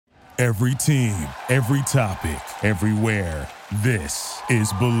Every team, every topic, everywhere. This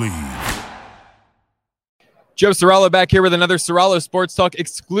is Believe. Joe Serralo back here with another Serralo Sports Talk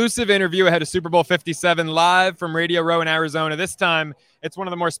exclusive interview ahead of Super Bowl 57 live from Radio Row in Arizona. This time, it's one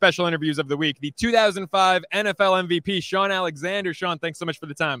of the more special interviews of the week. The 2005 NFL MVP, Shaun Alexander. Shaun, thanks so much for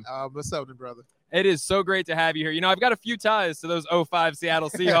the time. What's up, brother? It is so great to have you here. You know, I've got a few ties to those 05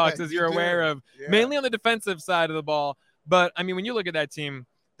 Seattle Seahawks, as you're aware of, mainly on the defensive side of the ball. But, I mean, when you look at that team,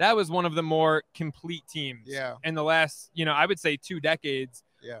 that was one of the more complete teams in the last, I would say 2 decades.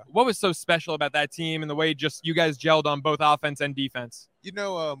 Yeah. What was so special about that team and the way just you guys gelled on both offense and defense?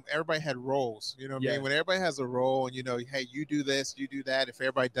 Everybody had roles. You know what I mean? When everybody has a role and, hey, you do this, you do that. If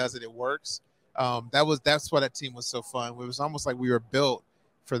everybody does it, it works. That's why that team was so fun. It was almost like we were built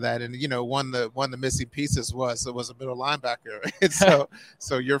for that. And, one of the missing pieces was a middle linebacker. And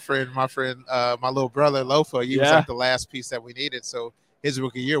so your friend, my friend, my little brother, Lofa, he was like the last piece that we needed. So his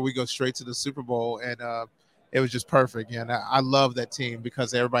rookie year, we go straight to the Super Bowl, and it was just perfect. And I love that team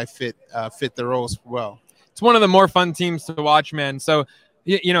because everybody fit their roles well. It's one of the more fun teams to watch, man. So,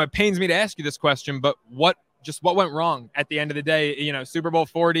 it pains me to ask you this question, but what went wrong at the end of the day? Super Bowl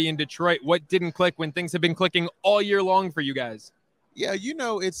 40 in Detroit. What didn't click when things have been clicking all year long for you guys? Yeah,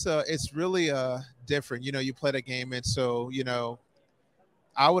 it's really different. You play the game, and so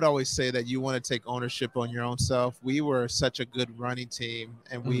I would always say that you want to take ownership on your own self. We were such a good running team,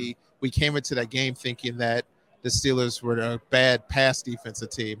 and we came into that game thinking that the Steelers were a bad pass defensive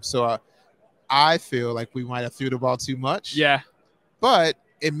team. So I feel like we might have threw the ball too much. Yeah. But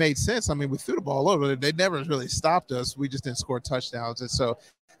it made sense. I mean, we threw the ball over. They never really stopped us. We just didn't score touchdowns. And so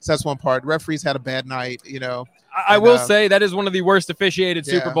that's one part. Referees had a bad night, I will say that is one of the worst officiated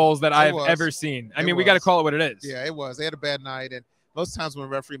Super Bowls that I've ever seen. I mean, we got to call it what it is. Yeah, it was. They had a bad night. And most times when a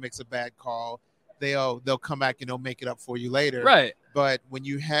referee makes a bad call, they'll come back and they'll make it up for you later. Right. But when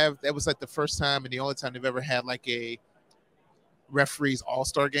you have – that was like the first time and the only time they've ever had like a referees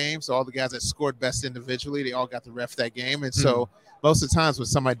all-star game. So all the guys that scored best individually, they all got to ref that game. And so most of the times when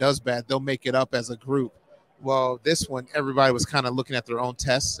somebody does bad, they'll make it up as a group. Well, this one, everybody was kind of looking at their own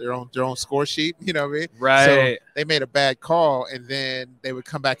tests, their own score sheet, you know what I mean? Right. So they made a bad call, and then they would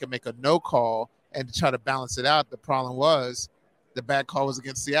come back and make a no call and try to balance it out. The problem was the bad call was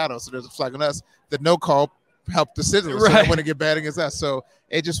against Seattle, so there's a flag on us. The no call helped the Steelers, so they wouldn't get bad against us. So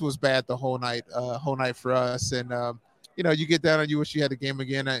it just was bad the whole night for us. And, you get down and you wish you had the game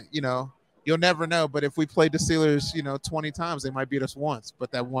again. You'll never know. But if we played the Steelers, 20 times, they might beat us once.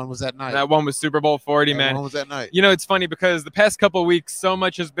 But that one was that night. That one was Super Bowl 40, man. That one was that night. It's funny because the past couple of weeks, so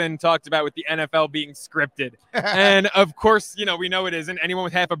much has been talked about with the NFL being scripted. And, of course, we know it isn't. Anyone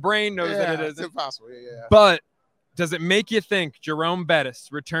with half a brain knows that it isn't. It's impossible, yeah. But does it make you think Jerome Bettis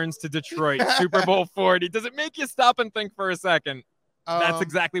returns to Detroit, Super Bowl 40? Does it make you stop and think for a second? That's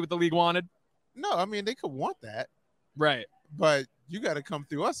exactly what the league wanted? No, I mean, they could want that. Right. But you got to come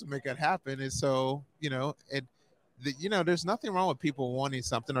through us to make that happen. And so, there's nothing wrong with people wanting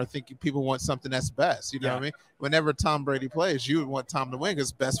something or thinking people want something that's best. You know what I mean? Whenever Tom Brady plays, you would want Tom to win because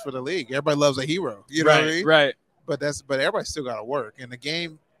it's best for the league. Everybody loves a hero. You know what I mean? Right. But everybody still got to work. And the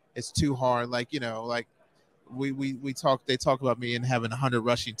game is too hard. They talk about me and having 100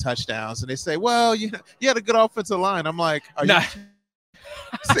 rushing touchdowns. And they say, well, you had a good offensive line. I'm like,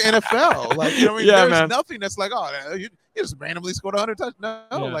 it's the NFL. There's nothing that's like, you just randomly scored 100 touchdowns.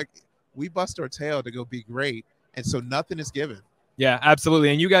 No, we bust our tail to go be great. And so nothing is given. Yeah,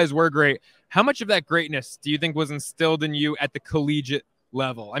 absolutely. And you guys were great. How much of that greatness do you think was instilled in you at the collegiate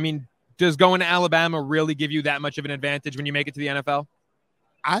level? I mean, does going to Alabama really give you that much of an advantage when you make it to the NFL?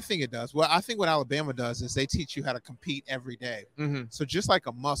 I think it does. Well, I think what Alabama does is they teach you how to compete every day. Mm-hmm. So just like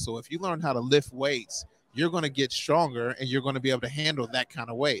a muscle, if you learn how to lift weights, you're going to get stronger and you're going to be able to handle that kind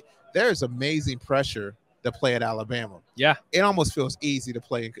of weight. There's amazing pressure to play at Alabama. Yeah. It almost feels easy to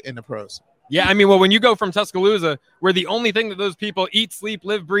play in the pros. Yeah, I mean, well, when you go from Tuscaloosa, where the only thing that those people eat, sleep,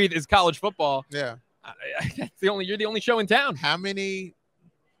 live, breathe is college football. Yeah. You're the only show in town. How many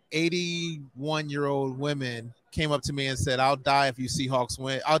 81-year-old women came up to me and said, I'll die if you Seahawks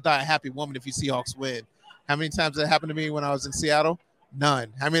win. I'll die a happy woman if you Seahawks win. How many times that happened to me when I was in Seattle?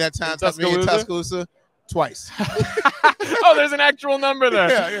 None. How many times happened to me in Tuscaloosa? Twice. Oh, there's an actual number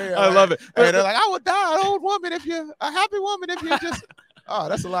there. Yeah. I love it. And they're like, I would die an old woman if you're a happy woman if you just oh,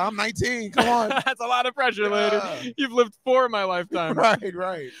 that's a lot. I'm 19. Come on. That's a lot of pressure, lady. You've lived 4 in my lifetime.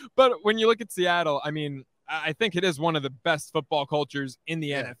 Right. But when you look at Seattle, I mean, I think it is one of the best football cultures in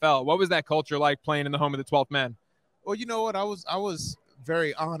the NFL. What was that culture like playing in the home of the 12th man? Well, you know what? I was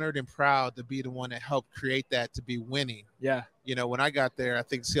very honored and proud to be the one that helped create that, to be winning. Yeah. You know, when I got there, I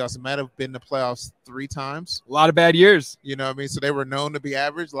think Seahawks might have been in the playoffs 3 times. A lot of bad years. You know what I mean? So they were known to be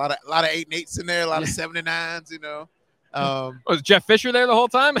average. A lot of 8-8s in there, a lot of 7-9s, you know. Was Jeff Fisher there the whole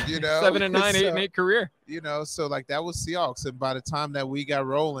time? You know, 7-9, 8-8 career. You know, so like that was Seahawks. And by the time that we got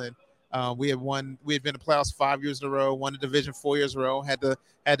rolling, we had been in the playoffs 5 years in a row, won the division 4 years in a row, had the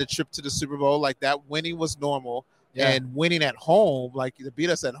trip to the Super Bowl. Like that winning was normal. Yeah. And winning at home, like to beat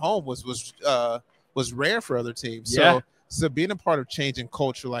us at home was rare for other teams. So being a part of changing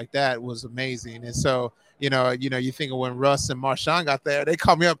culture like that was amazing. And so, you think of when Russ and Marshawn got there, they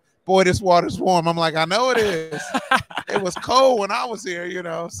called me up, boy, this water's warm. I'm like, I know it is. It was cold when I was here, you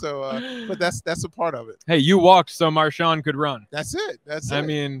know. So, but that's a part of it. Hey, you walked so Marshawn could run. That's it. I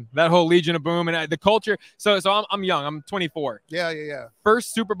mean, that whole Legion of Boom and the culture. So I'm young. I'm 24. Yeah.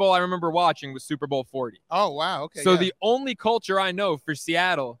 First Super Bowl I remember watching was Super Bowl 40. Oh, wow. Okay. So the only culture I know for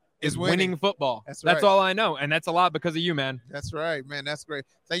Seattle is winning football. That's all I know, and that's a lot because of you, man. That's right, man. That's great.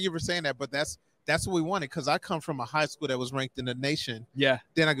 Thank you for saying that. But that's what we wanted, because I come from a high school that was ranked in the nation. Yeah.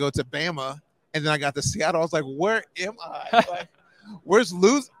 Then I go to Bama, and then I got to Seattle. I was like, where am I? Like, where's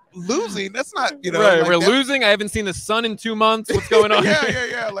losing? That's not, you know. Right, like we're losing. I haven't seen the sun in 2 months. What's going on?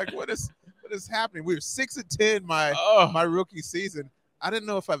 Yeah. Like, what is happening? We were 6-10 my rookie season. I didn't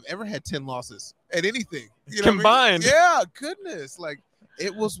know if I've ever had 10 losses at anything. You know combined. What I mean? Yeah, goodness. Like,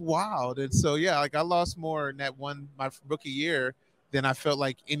 it was wild. And so, yeah, like I lost more in that my rookie year than I felt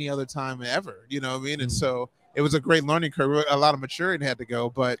like any other time ever. You know what I mean? And so it was a great learning curve. A lot of maturity had to go,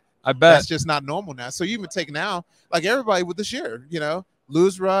 but I bet that's just not normal now. So you even take now, like everybody with this year, you know,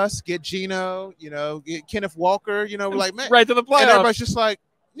 lose Russ, get Geno, you know, get Kenneth Walker, you know, we're like, man, right to the playoffs. And everybody's just like,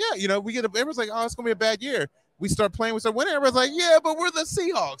 yeah, you know, everyone's like, oh, it's going to be a bad year. We start playing, we start winning. Everybody's like, yeah, but we're the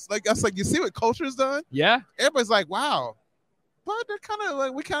Seahawks. Like, I was like, you see what culture's done? Yeah. Everybody's like, wow. But they're kind of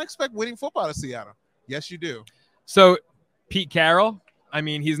like, we kind of expect winning football to Seattle. Yes, you do. So Pete Carroll, I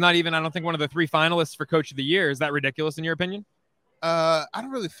mean, he's not even, I don't think, one of the 3 finalists for Coach of the Year. Is that ridiculous in your opinion? I don't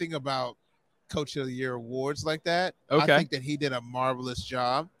really think about Coach of the Year awards like that. Okay. I think that he did a marvelous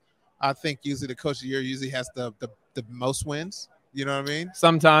job. I think usually the Coach of the Year usually has the most wins. You know what I mean?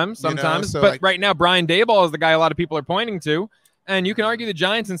 Sometimes. You know, so but right now, Brian Daboll is the guy a lot of people are pointing to. And you can argue the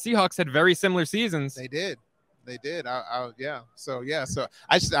Giants and Seahawks had very similar seasons. They did. Yeah. So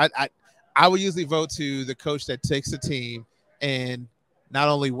I would usually vote to the coach that takes the team and not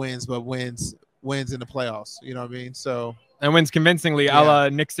only wins, but wins in the playoffs. You know what I mean? So and wins convincingly, a la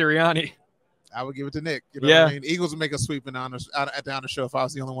Nick Sirianni. I would give it to Nick. You know what I mean? Eagles would make a sweep at the honor show if I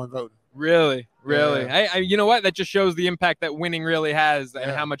was the only one voting. Really? Yeah. I you know what? That just shows the impact that winning really has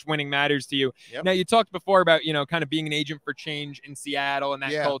and how much winning matters to you. Yep. Now, you talked before about, you know, kind of being an agent for change in Seattle and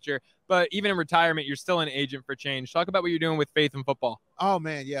that culture. But even in retirement, you're still an agent for change. Talk about what you're doing with Faith in Football. Oh,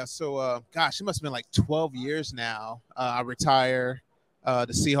 man, yeah. So, gosh, it must have been like 12 years now. I retire. The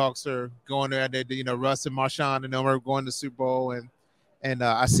Seahawks are going there. You know, Russ and Marshawn and them are going to the Super Bowl. And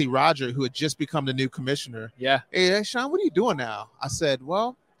I see Roger, who had just become the new commissioner. Yeah. Hey, Sean, what are you doing now? I said,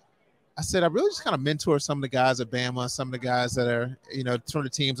 I really just kind of mentor some of the guys at Bama, some of the guys that are, you know, from the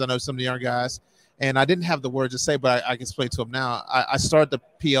teams. I know some of the young guys. And I didn't have the words to say, but I can explain to them now. I started the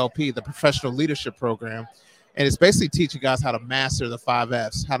PLP, the Professional Leadership Program. And it's basically teaching guys how to master the 5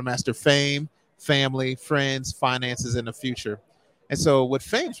 Fs, how to master fame, family, friends, finances, and the future. And so what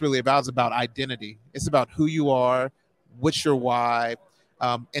fame's really about is about identity. It's about who you are, what's your why,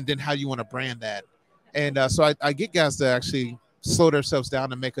 and then how you want to brand that. And so I get guys to actually slow themselves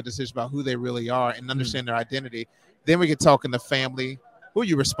down and make a decision about who they really are and understand their identity. Then we get talking to family. Who are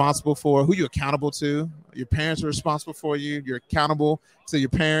you responsible for? Who are you accountable to? Your parents are responsible for you. You're accountable to your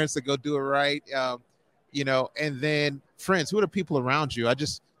parents to go do it right. You know, and then friends. Who are the people around you? I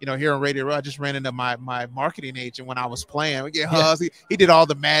just, you know, here on Radio Row, I just ran into my marketing agent when I was playing. We get hugs. He did all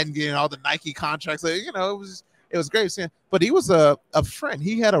the Madden, getting all the Nike contracts. So, you know, it was great seeing. But he was a friend.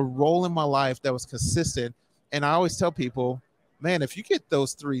 He had a role in my life that was consistent. And I always tell people, man, if you get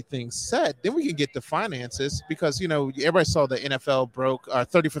those 3 things set, then we can get the finances, because, you know, everybody saw the NFL broke,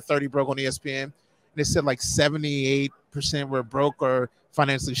 30 for 30 broke on ESPN. And they said like 78% were broke or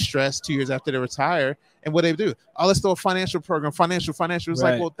financially stressed 2 years after they retire. And what they do? Oh, let's do a financial program, financial. It's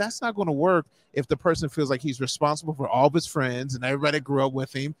like, well, that's not going to work if the person feels like he's responsible for all of his friends and everybody that grew up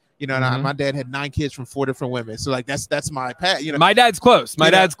with him. You know, and my dad had 9 kids from 4 different women. So like, that's my path. You know, my dad's close.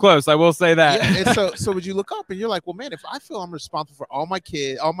 Close. I will say that. Yeah, and so would you look up and you're like, well, man, if I feel I'm responsible for all my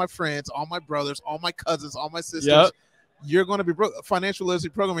kids, all my friends, all my brothers, all my cousins, all my sisters, you're going to be broke. Financial literacy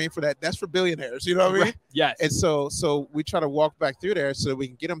programming for that. That's for billionaires. You know what I mean? Yes. And so we try to walk back through there so that we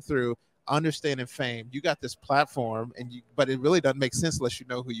can get them through. understanding fame. You got this platform, but it really doesn't make sense unless you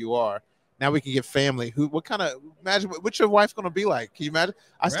know who you are. Now we can get family. Imagine what's your wife going to be like? Can you imagine?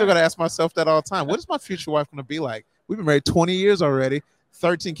 I still got to ask myself that all the time. What is my future wife going to be like? We've been married 20 years already,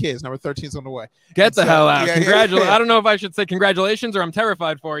 13 kids. Number 13 is on the way. Get the hell out. Congratulations. I don't know if I should say congratulations or I'm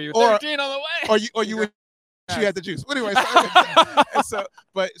terrified for you. 13 on the way. Or you wish you had the juice. Well, anyway,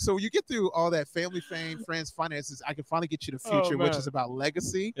 so you get through all that family fame, friends, finances. I can finally get you the future, which is about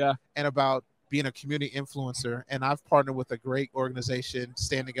legacy and about being a community influencer. And I've partnered with a great organization,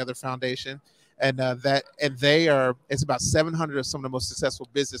 Stand Together Foundation, and it's about 700 of some of the most successful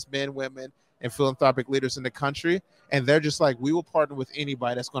businessmen, women, and philanthropic leaders in the country. And they're just like, we will partner with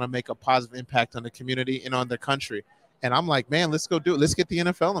anybody that's going to make a positive impact on the community and on the country. And I'm like, man, let's go do it. Let's get the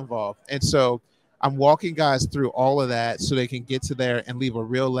NFL involved. And so I'm walking guys through all of that so they can get to there and leave a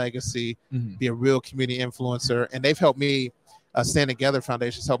real legacy, be a real community influencer. And they've helped me. Stand Together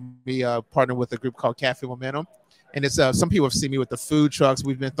Foundation's helped me partner with a group called Cafe Momentum. And it's some people have seen me with the food trucks.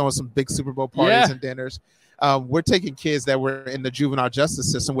 We've been throwing some big Super Bowl parties and dinners. We're taking kids that were in the juvenile justice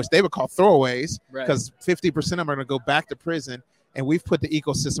system, which they would call throwaways, because 50% of them are going to go back to prison. And we've put the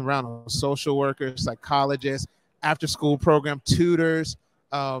ecosystem around them: social workers, psychologists, after-school program, tutors,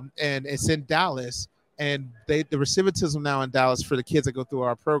 and it's in Dallas. And the recidivism now in Dallas for the kids that go through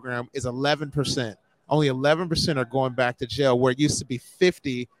our program is 11%. Only 11% are going back to jail, where it used to be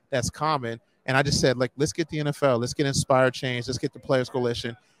 50. That's common. And I just said, like, let's get the NFL, let's get Inspire Change, let's get the Players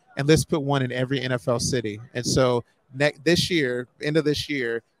Coalition, and let's put one in every NFL city. And so this year, end of this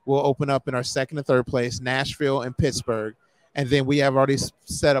year, we'll open up in our second and third place, Nashville and Pittsburgh. And then we have already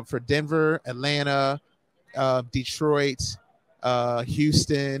set up for Denver, Atlanta, Detroit,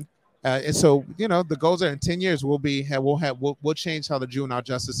 Houston. And so, the goals are in 10 years, we'll change how the juvenile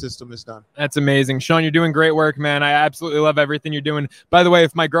justice system is done. That's amazing. Sean, you're doing great work, man. I absolutely love everything you're doing. By the way,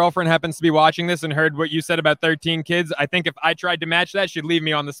 if my girlfriend happens to be watching this and heard what you said about 13 kids, I think if I tried to match that, she'd leave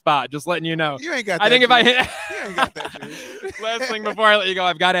me on the spot. Just letting you know. You ain't got that. I think if I hit. You ain't got that. Last thing before I let you go,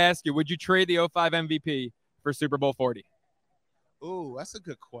 I've got to ask you, would you trade the 05 MVP for Super Bowl 40? Ooh, that's a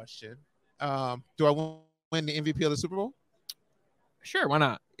good question. Do I win the MVP of the Super Bowl? Sure, why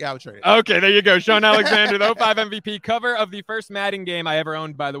not? Yeah, I would trade it. Okay, there you go. Sean Alexander, the 05 MVP, cover of the first Madden game I ever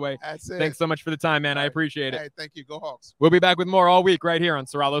owned, by the way. That's it. Thanks so much for the time, man. I appreciate it. Hey, thank you. Go Hawks. We'll be back with more all week right here on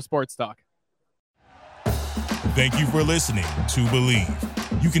Serralo Sports Talk. Thank you for listening to Believe.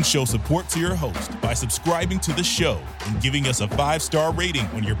 You can show support to your host by subscribing to the show and giving us a 5-star rating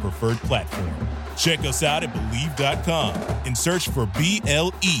on your preferred platform. Check us out at Believe.com and search for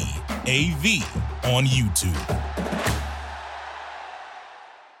BLEAV on YouTube.